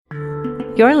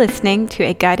You're listening to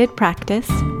a guided practice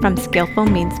from Skillful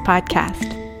Means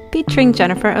podcast, featuring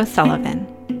Jennifer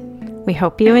O'Sullivan. We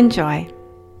hope you enjoy.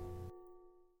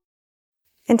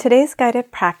 In today's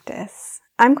guided practice,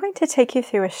 I'm going to take you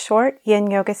through a short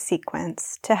yin yoga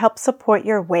sequence to help support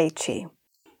your Wei Qi,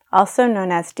 also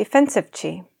known as defensive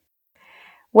Qi.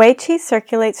 Wei Qi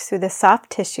circulates through the soft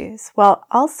tissues while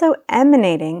also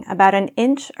emanating about an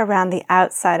inch around the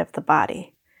outside of the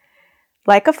body.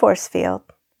 Like a force field,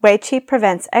 Wei Qi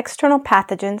prevents external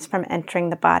pathogens from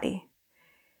entering the body.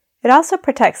 It also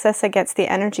protects us against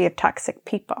the energy of toxic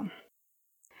people.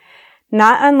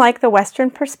 Not unlike the Western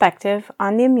perspective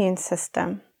on the immune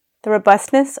system, the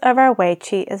robustness of our Wei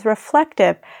Qi is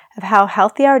reflective of how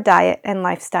healthy our diet and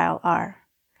lifestyle are.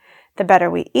 The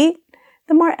better we eat,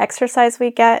 the more exercise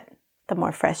we get, the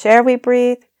more fresh air we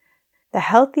breathe, the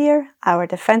healthier our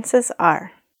defenses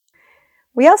are.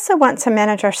 We also want to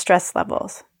manage our stress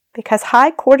levels, because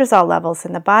high cortisol levels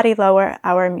in the body lower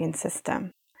our immune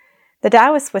system. The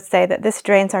Taoists would say that this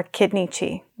drains our kidney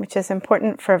qi, which is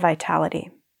important for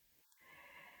vitality.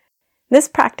 This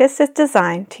practice is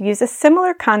designed to use a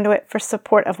similar conduit for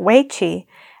support of Wei Qi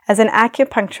as an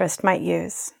acupuncturist might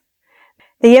use.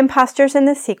 The yin postures in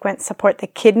this sequence support the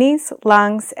kidneys,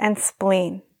 lungs, and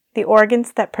spleen, the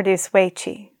organs that produce Wei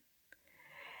Qi.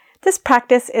 This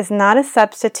practice is not a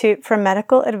substitute for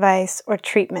medical advice or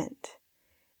treatment.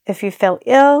 If you feel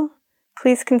ill,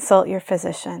 please consult your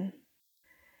physician.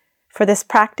 For this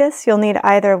practice, you'll need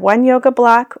either one yoga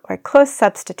block or a close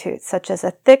substitute, such as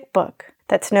a thick book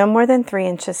that's no more than 3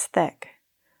 inches thick,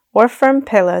 or firm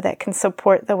pillow that can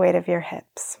support the weight of your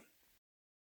hips.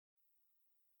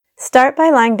 Start by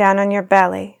lying down on your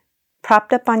belly,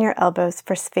 propped up on your elbows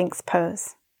for Sphinx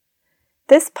pose.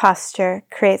 This posture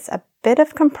creates a bit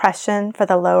of compression for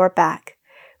the lower back,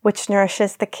 which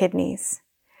nourishes the kidneys.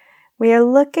 We are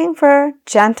looking for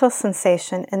gentle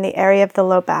sensation in the area of the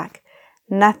low back,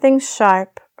 nothing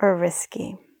sharp or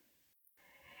risky.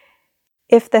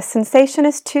 If the sensation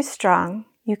is too strong,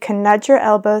 you can nudge your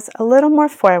elbows a little more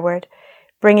forward,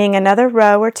 bringing another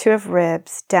row or two of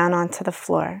ribs down onto the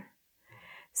floor.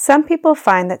 Some people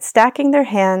find that stacking their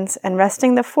hands and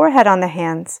resting the forehead on the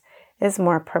hands is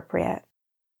more appropriate.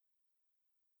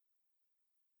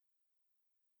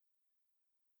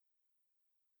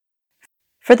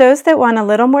 For those that want a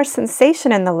little more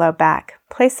sensation in the low back,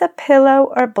 place a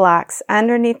pillow or blocks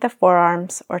underneath the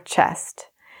forearms or chest.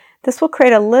 This will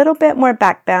create a little bit more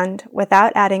back bend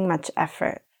without adding much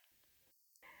effort.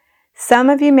 Some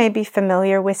of you may be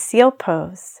familiar with seal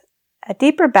pose, a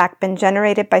deeper back bend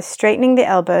generated by straightening the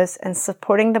elbows and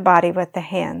supporting the body with the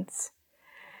hands.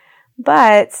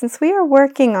 But since we are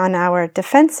working on our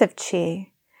defensive qi,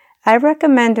 I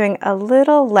recommend doing a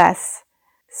little less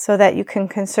so that you can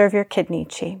conserve your kidney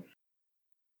qi.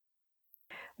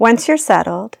 Once you're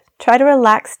settled, try to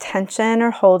relax tension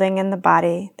or holding in the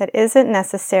body that isn't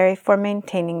necessary for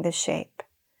maintaining the shape.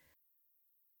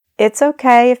 It's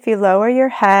okay if you lower your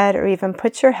head or even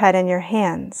put your head in your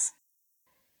hands.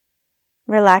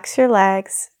 Relax your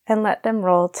legs and let them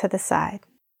roll to the side.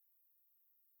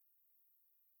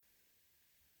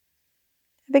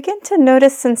 Begin to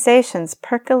notice sensations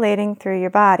percolating through your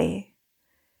body.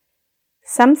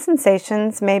 Some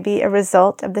sensations may be a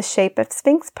result of the shape of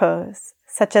Sphinx pose,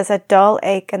 such as a dull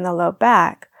ache in the low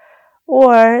back,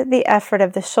 or the effort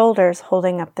of the shoulders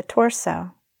holding up the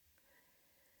torso.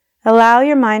 Allow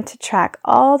your mind to track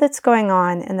all that's going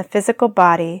on in the physical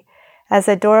body as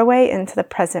a doorway into the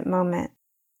present moment.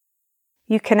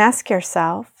 You can ask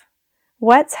yourself,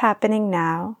 what's happening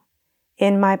now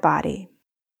in my body?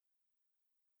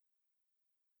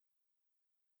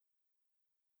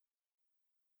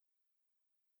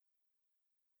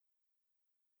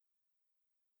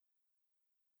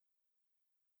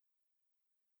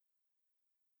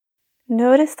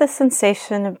 Notice the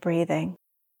sensation of breathing.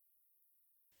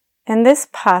 In this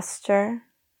posture,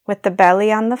 with the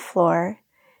belly on the floor,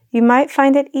 you might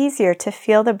find it easier to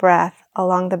feel the breath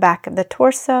along the back of the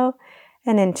torso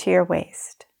and into your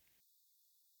waist.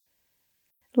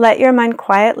 Let your mind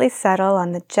quietly settle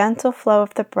on the gentle flow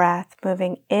of the breath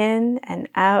moving in and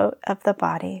out of the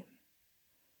body.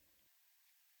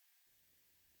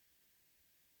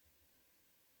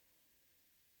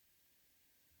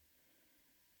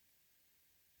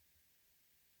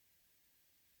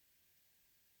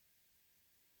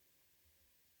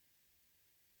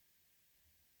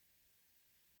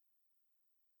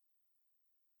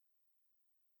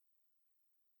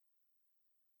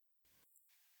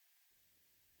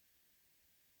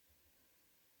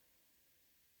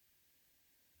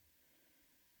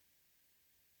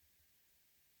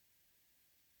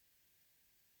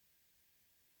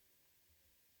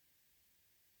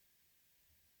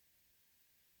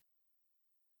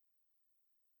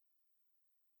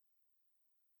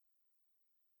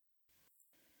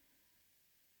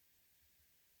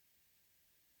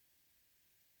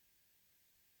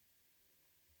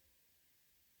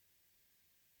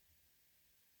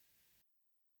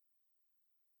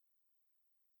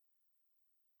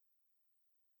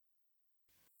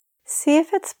 See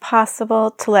if it's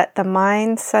possible to let the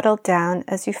mind settle down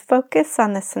as you focus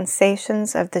on the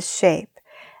sensations of the shape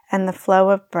and the flow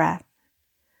of breath.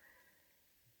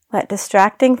 Let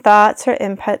distracting thoughts or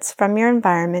inputs from your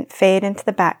environment fade into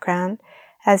the background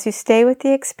as you stay with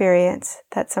the experience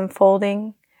that's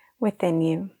unfolding within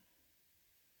you.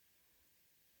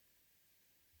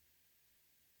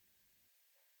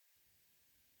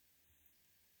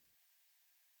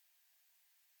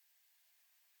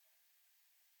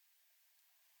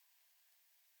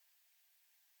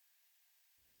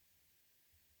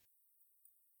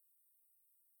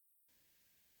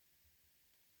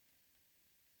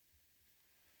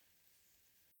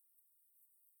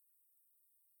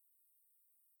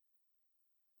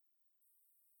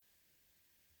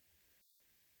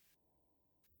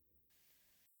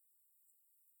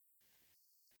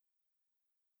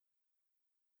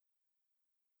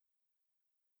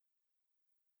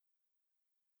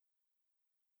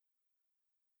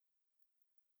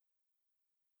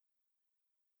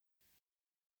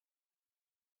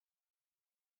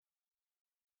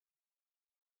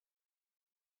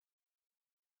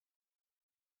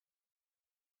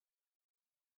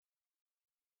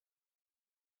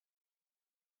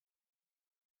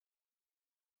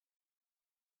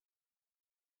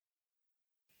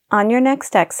 On your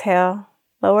next exhale,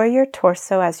 lower your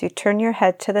torso as you turn your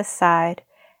head to the side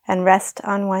and rest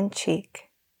on one cheek.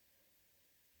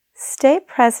 Stay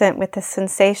present with the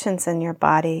sensations in your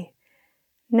body,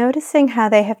 noticing how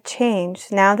they have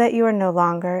changed now that you are no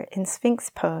longer in Sphinx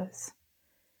pose.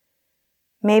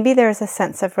 Maybe there is a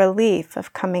sense of relief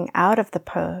of coming out of the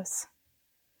pose.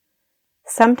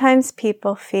 Sometimes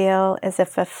people feel as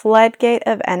if a floodgate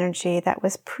of energy that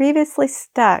was previously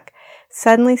stuck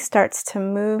suddenly starts to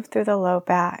move through the low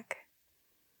back.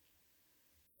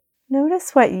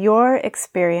 Notice what your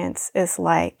experience is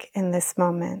like in this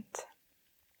moment.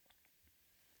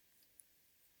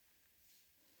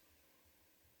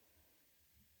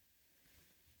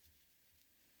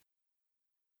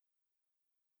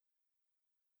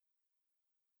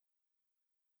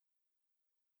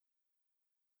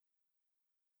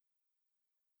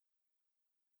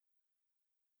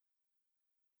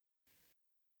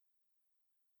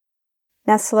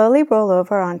 Now slowly roll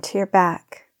over onto your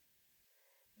back.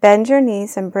 Bend your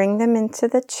knees and bring them into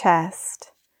the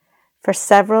chest for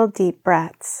several deep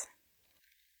breaths.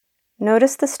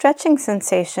 Notice the stretching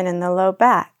sensation in the low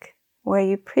back where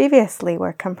you previously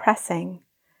were compressing.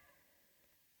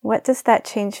 What does that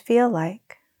change feel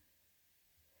like?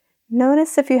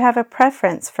 Notice if you have a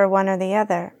preference for one or the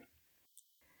other.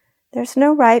 There's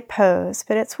no right pose,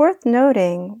 but it's worth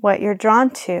noting what you're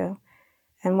drawn to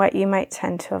and what you might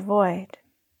tend to avoid.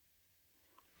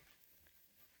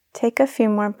 Take a few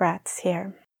more breaths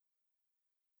here.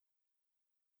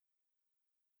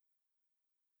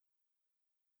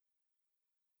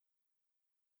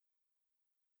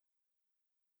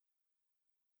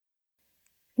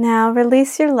 Now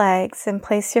release your legs and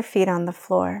place your feet on the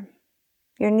floor.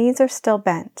 Your knees are still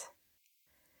bent.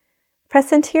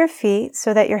 Press into your feet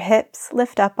so that your hips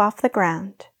lift up off the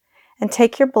ground, and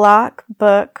take your block,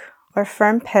 book, or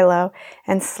firm pillow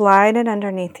and slide it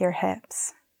underneath your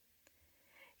hips.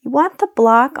 You want the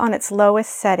block on its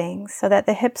lowest setting so that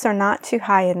the hips are not too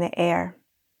high in the air.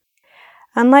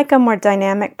 Unlike a more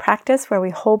dynamic practice where we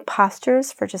hold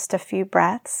postures for just a few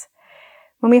breaths,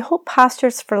 when we hold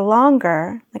postures for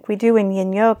longer, like we do in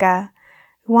yin yoga,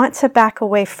 we want to back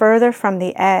away further from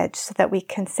the edge so that we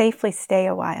can safely stay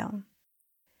a while.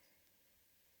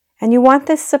 And you want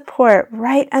this support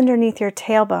right underneath your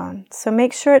tailbone, so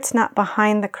make sure it's not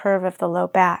behind the curve of the low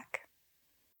back.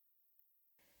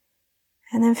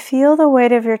 And then feel the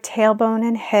weight of your tailbone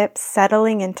and hips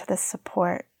settling into the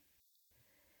support.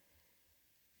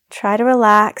 Try to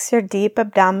relax your deep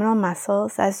abdominal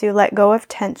muscles as you let go of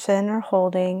tension or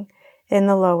holding in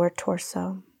the lower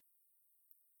torso.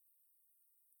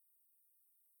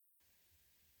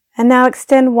 And now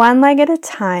extend one leg at a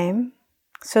time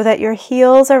so that your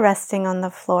heels are resting on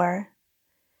the floor.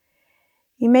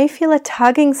 You may feel a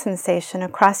tugging sensation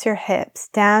across your hips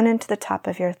down into the top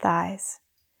of your thighs.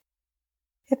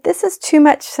 If this is too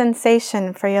much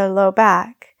sensation for your low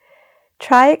back,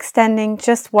 try extending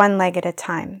just one leg at a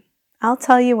time. I'll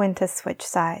tell you when to switch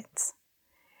sides.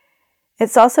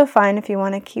 It's also fine if you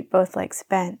want to keep both legs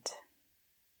bent.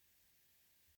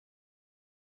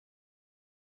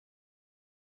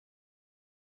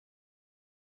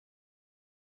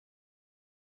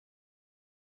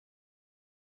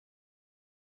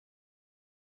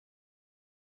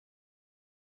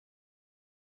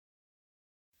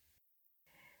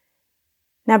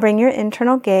 Now bring your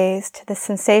internal gaze to the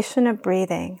sensation of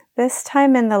breathing, this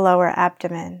time in the lower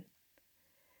abdomen.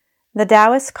 The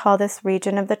Taoists call this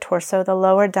region of the torso the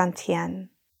lower dantian.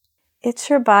 It's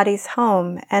your body's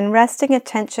home, and resting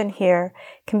attention here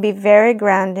can be very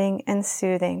grounding and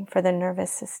soothing for the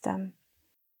nervous system.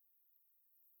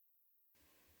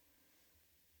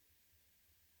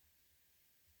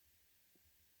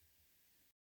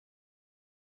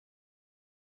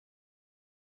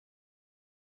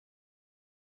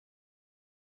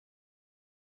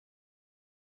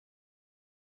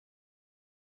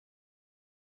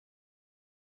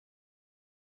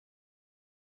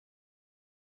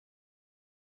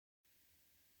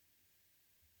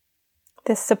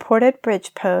 This supported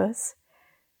bridge pose,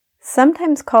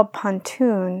 sometimes called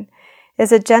pontoon,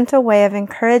 is a gentle way of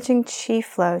encouraging qi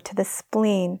flow to the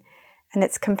spleen and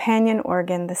its companion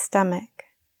organ, the stomach.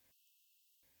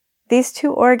 These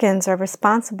two organs are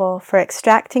responsible for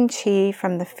extracting qi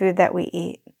from the food that we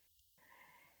eat.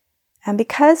 And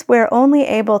because we're only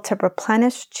able to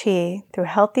replenish qi through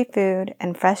healthy food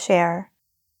and fresh air,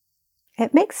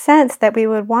 it makes sense that we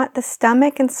would want the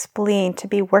stomach and spleen to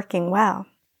be working well.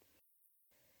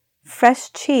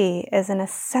 Fresh qi is an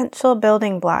essential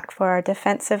building block for our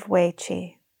defensive Wei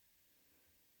qi.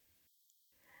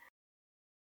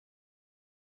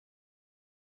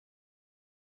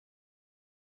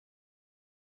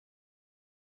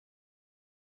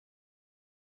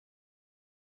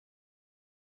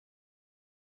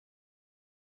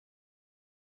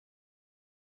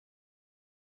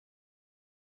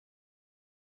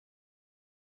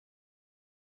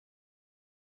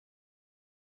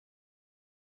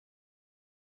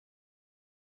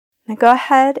 Now go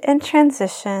ahead and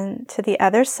transition to the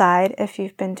other side if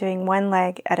you've been doing one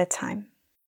leg at a time.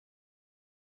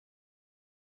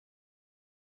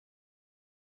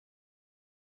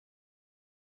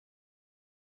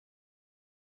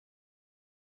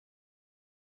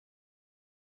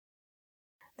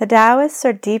 The Taoists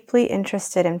are deeply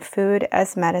interested in food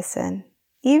as medicine,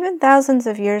 even thousands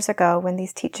of years ago when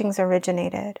these teachings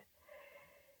originated.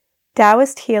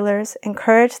 Taoist healers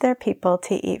encourage their people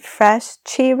to eat fresh,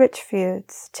 qi-rich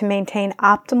foods to maintain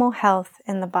optimal health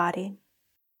in the body.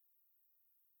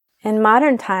 In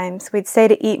modern times, we'd say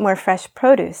to eat more fresh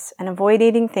produce and avoid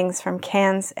eating things from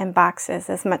cans and boxes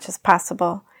as much as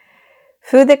possible.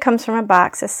 Food that comes from a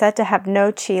box is said to have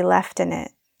no qi left in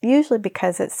it, usually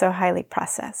because it's so highly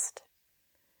processed.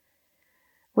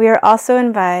 We are also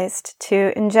advised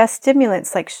to ingest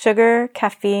stimulants like sugar,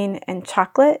 caffeine, and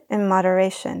chocolate in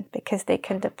moderation because they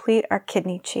can deplete our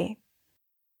kidney qi.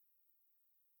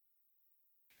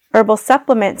 Herbal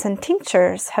supplements and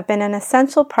tinctures have been an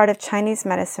essential part of Chinese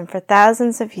medicine for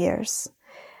thousands of years.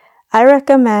 I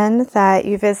recommend that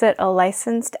you visit a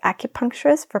licensed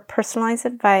acupuncturist for personalized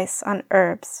advice on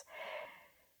herbs,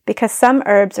 because some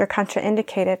herbs are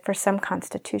contraindicated for some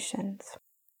constitutions.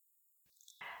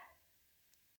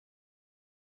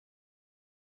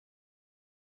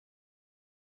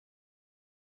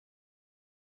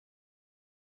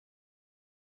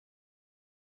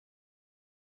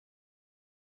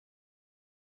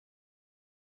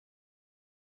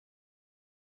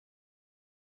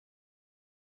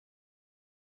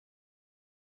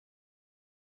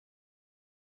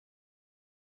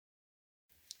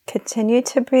 Continue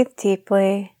to breathe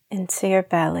deeply into your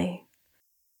belly,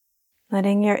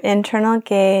 letting your internal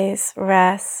gaze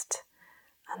rest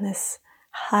on this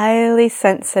highly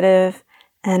sensitive,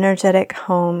 energetic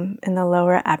home in the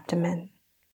lower abdomen.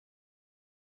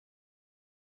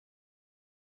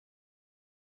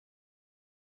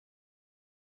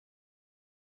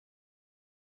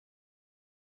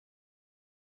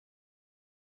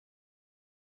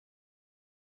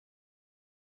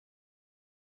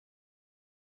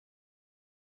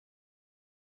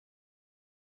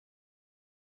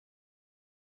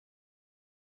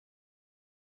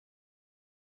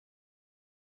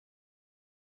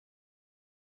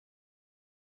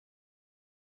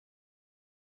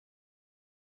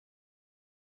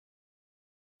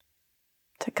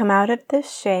 To come out of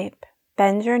this shape,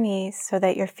 bend your knees so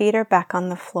that your feet are back on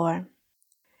the floor.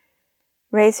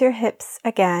 Raise your hips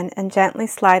again and gently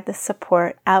slide the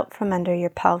support out from under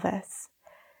your pelvis.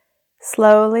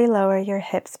 Slowly lower your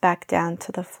hips back down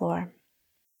to the floor.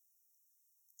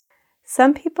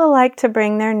 Some people like to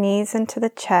bring their knees into the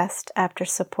chest after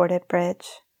supported bridge.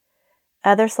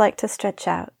 Others like to stretch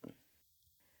out.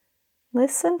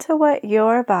 Listen to what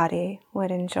your body would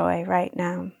enjoy right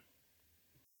now.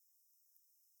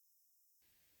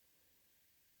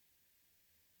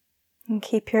 And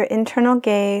keep your internal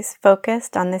gaze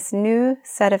focused on this new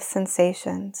set of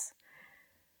sensations.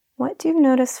 What do you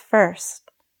notice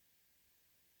first?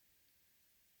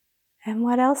 And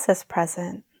what else is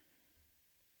present?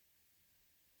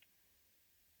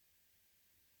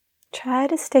 Try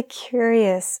to stay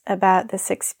curious about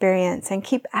this experience and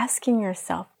keep asking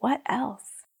yourself, what else?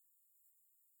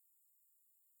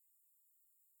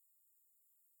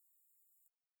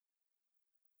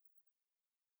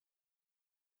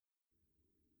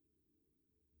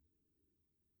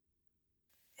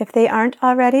 If they aren't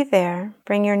already there,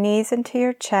 bring your knees into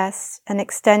your chest and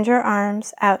extend your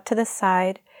arms out to the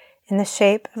side in the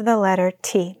shape of the letter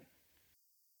T.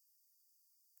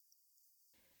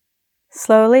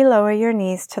 Slowly lower your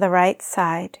knees to the right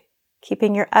side,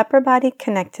 keeping your upper body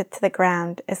connected to the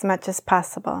ground as much as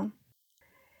possible.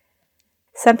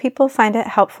 Some people find it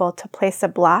helpful to place a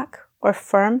block or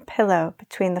firm pillow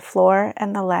between the floor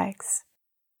and the legs.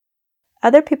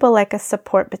 Other people like a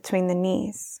support between the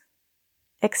knees.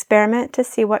 Experiment to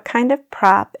see what kind of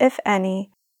prop, if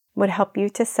any, would help you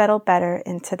to settle better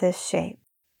into this shape.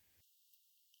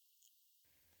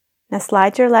 Now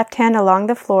slide your left hand along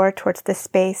the floor towards the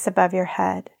space above your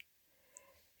head.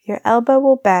 Your elbow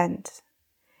will bend.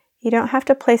 You don't have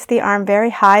to place the arm very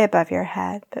high above your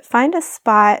head, but find a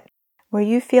spot where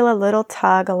you feel a little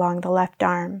tug along the left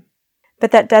arm,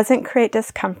 but that doesn't create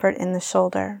discomfort in the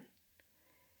shoulder.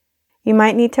 You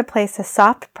might need to place a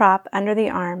soft prop under the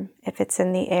arm if it's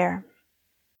in the air.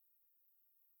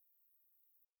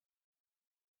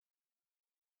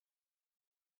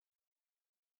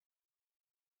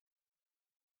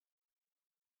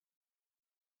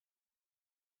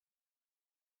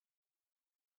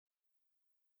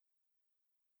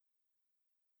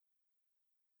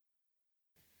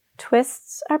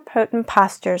 Twists are potent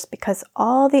postures because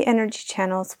all the energy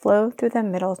channels flow through the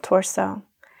middle torso.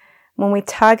 When we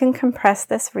tug and compress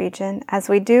this region, as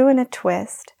we do in a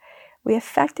twist, we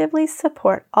effectively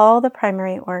support all the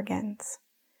primary organs.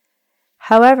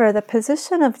 However, the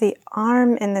position of the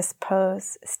arm in this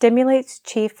pose stimulates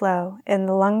qi flow in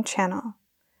the lung channel.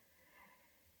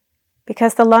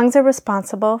 Because the lungs are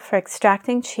responsible for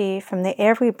extracting qi from the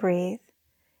air we breathe,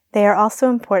 they are also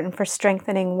important for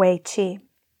strengthening Wei Qi.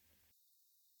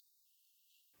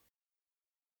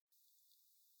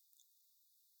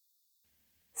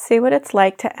 See what it's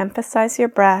like to emphasize your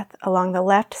breath along the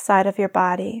left side of your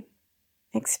body,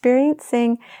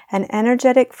 experiencing an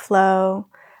energetic flow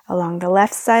along the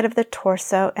left side of the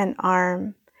torso and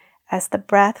arm as the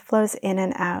breath flows in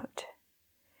and out.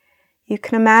 You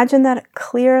can imagine that a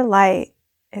clear light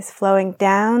is flowing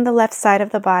down the left side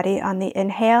of the body on the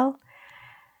inhale,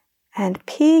 and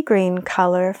pea green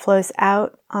color flows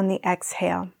out on the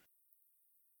exhale.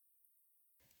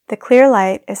 The clear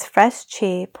light is fresh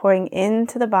qi pouring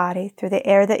into the body through the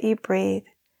air that you breathe,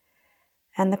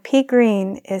 and the pea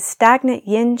green is stagnant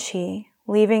yin qi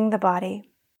leaving the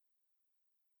body.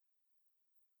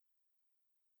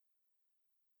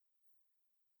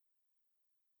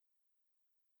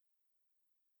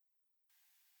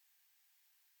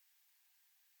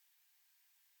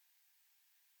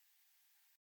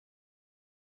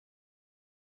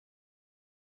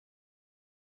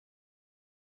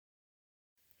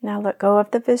 Now let go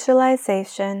of the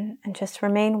visualization and just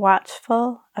remain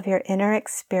watchful of your inner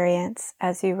experience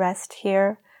as you rest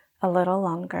here a little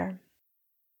longer.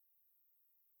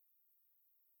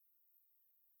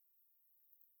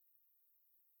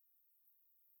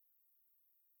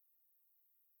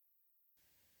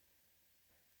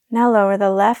 Now lower the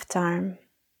left arm,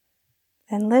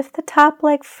 then lift the top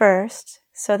leg first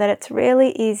so that it's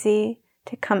really easy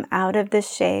to come out of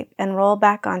this shape and roll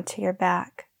back onto your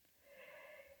back.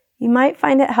 You might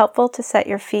find it helpful to set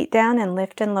your feet down and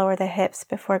lift and lower the hips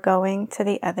before going to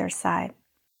the other side.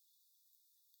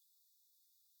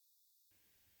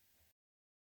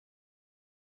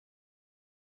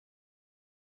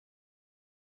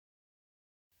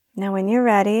 Now when you're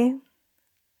ready,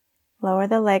 lower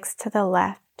the legs to the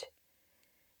left.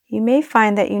 You may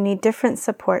find that you need different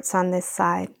supports on this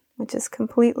side, which is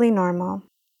completely normal.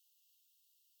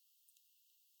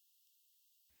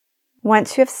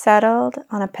 Once you have settled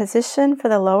on a position for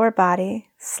the lower body,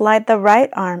 slide the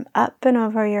right arm up and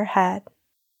over your head.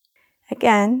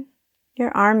 Again,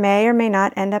 your arm may or may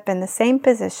not end up in the same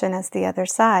position as the other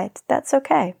side. That's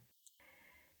okay.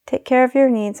 Take care of your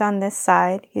needs on this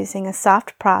side using a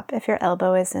soft prop if your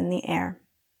elbow is in the air.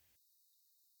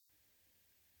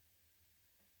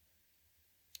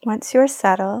 Once you're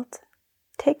settled,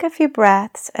 take a few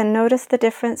breaths and notice the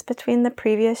difference between the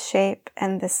previous shape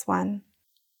and this one.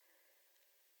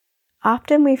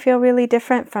 Often we feel really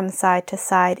different from side to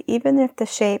side, even if the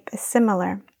shape is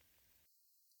similar.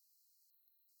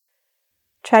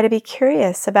 Try to be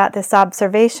curious about this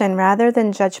observation rather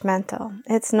than judgmental.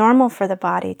 It's normal for the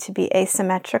body to be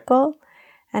asymmetrical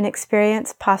and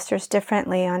experience postures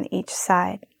differently on each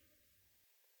side.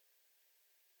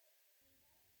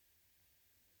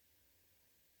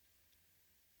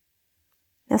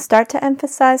 Now start to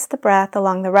emphasize the breath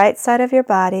along the right side of your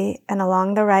body and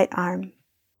along the right arm.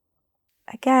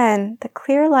 Again, the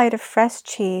clear light of fresh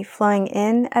qi flowing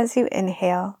in as you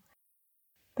inhale,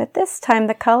 but this time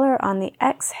the color on the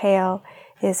exhale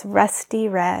is rusty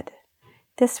red.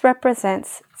 This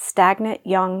represents stagnant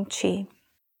yang qi.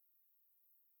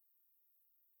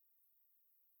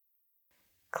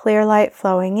 Clear light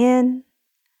flowing in,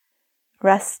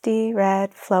 rusty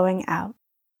red flowing out.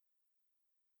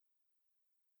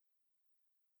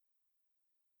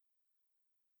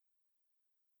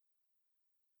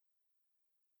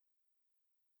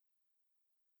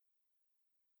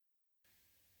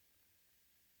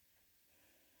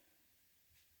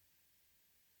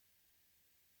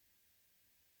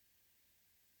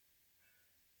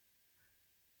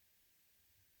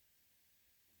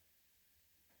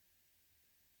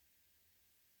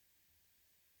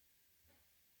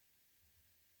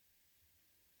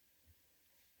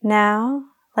 Now,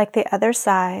 like the other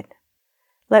side,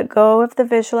 let go of the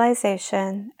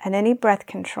visualization and any breath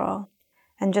control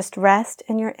and just rest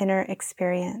in your inner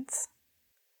experience.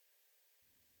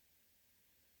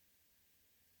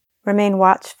 Remain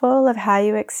watchful of how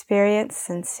you experience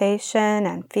sensation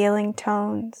and feeling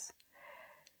tones,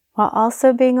 while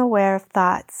also being aware of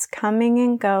thoughts coming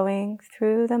and going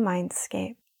through the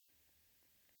mindscape.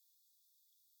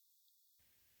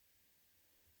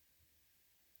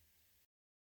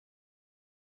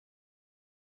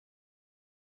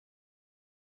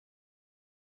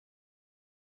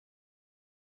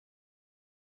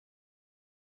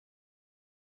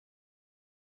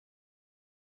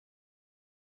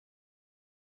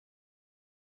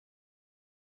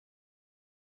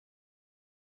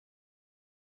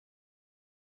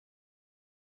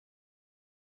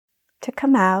 To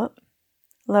come out,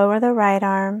 lower the right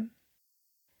arm,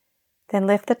 then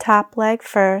lift the top leg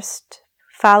first,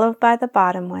 followed by the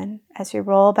bottom one as you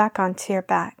roll back onto your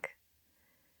back.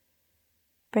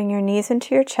 Bring your knees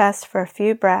into your chest for a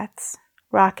few breaths,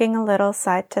 rocking a little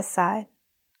side to side.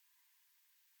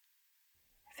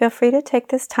 Feel free to take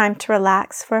this time to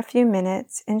relax for a few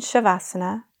minutes in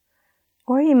Shavasana,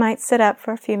 or you might sit up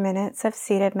for a few minutes of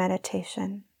seated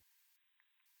meditation.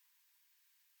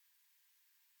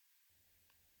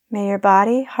 May your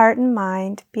body, heart, and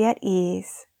mind be at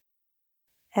ease,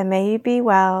 and may you be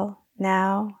well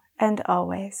now and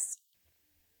always.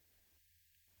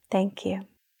 Thank you.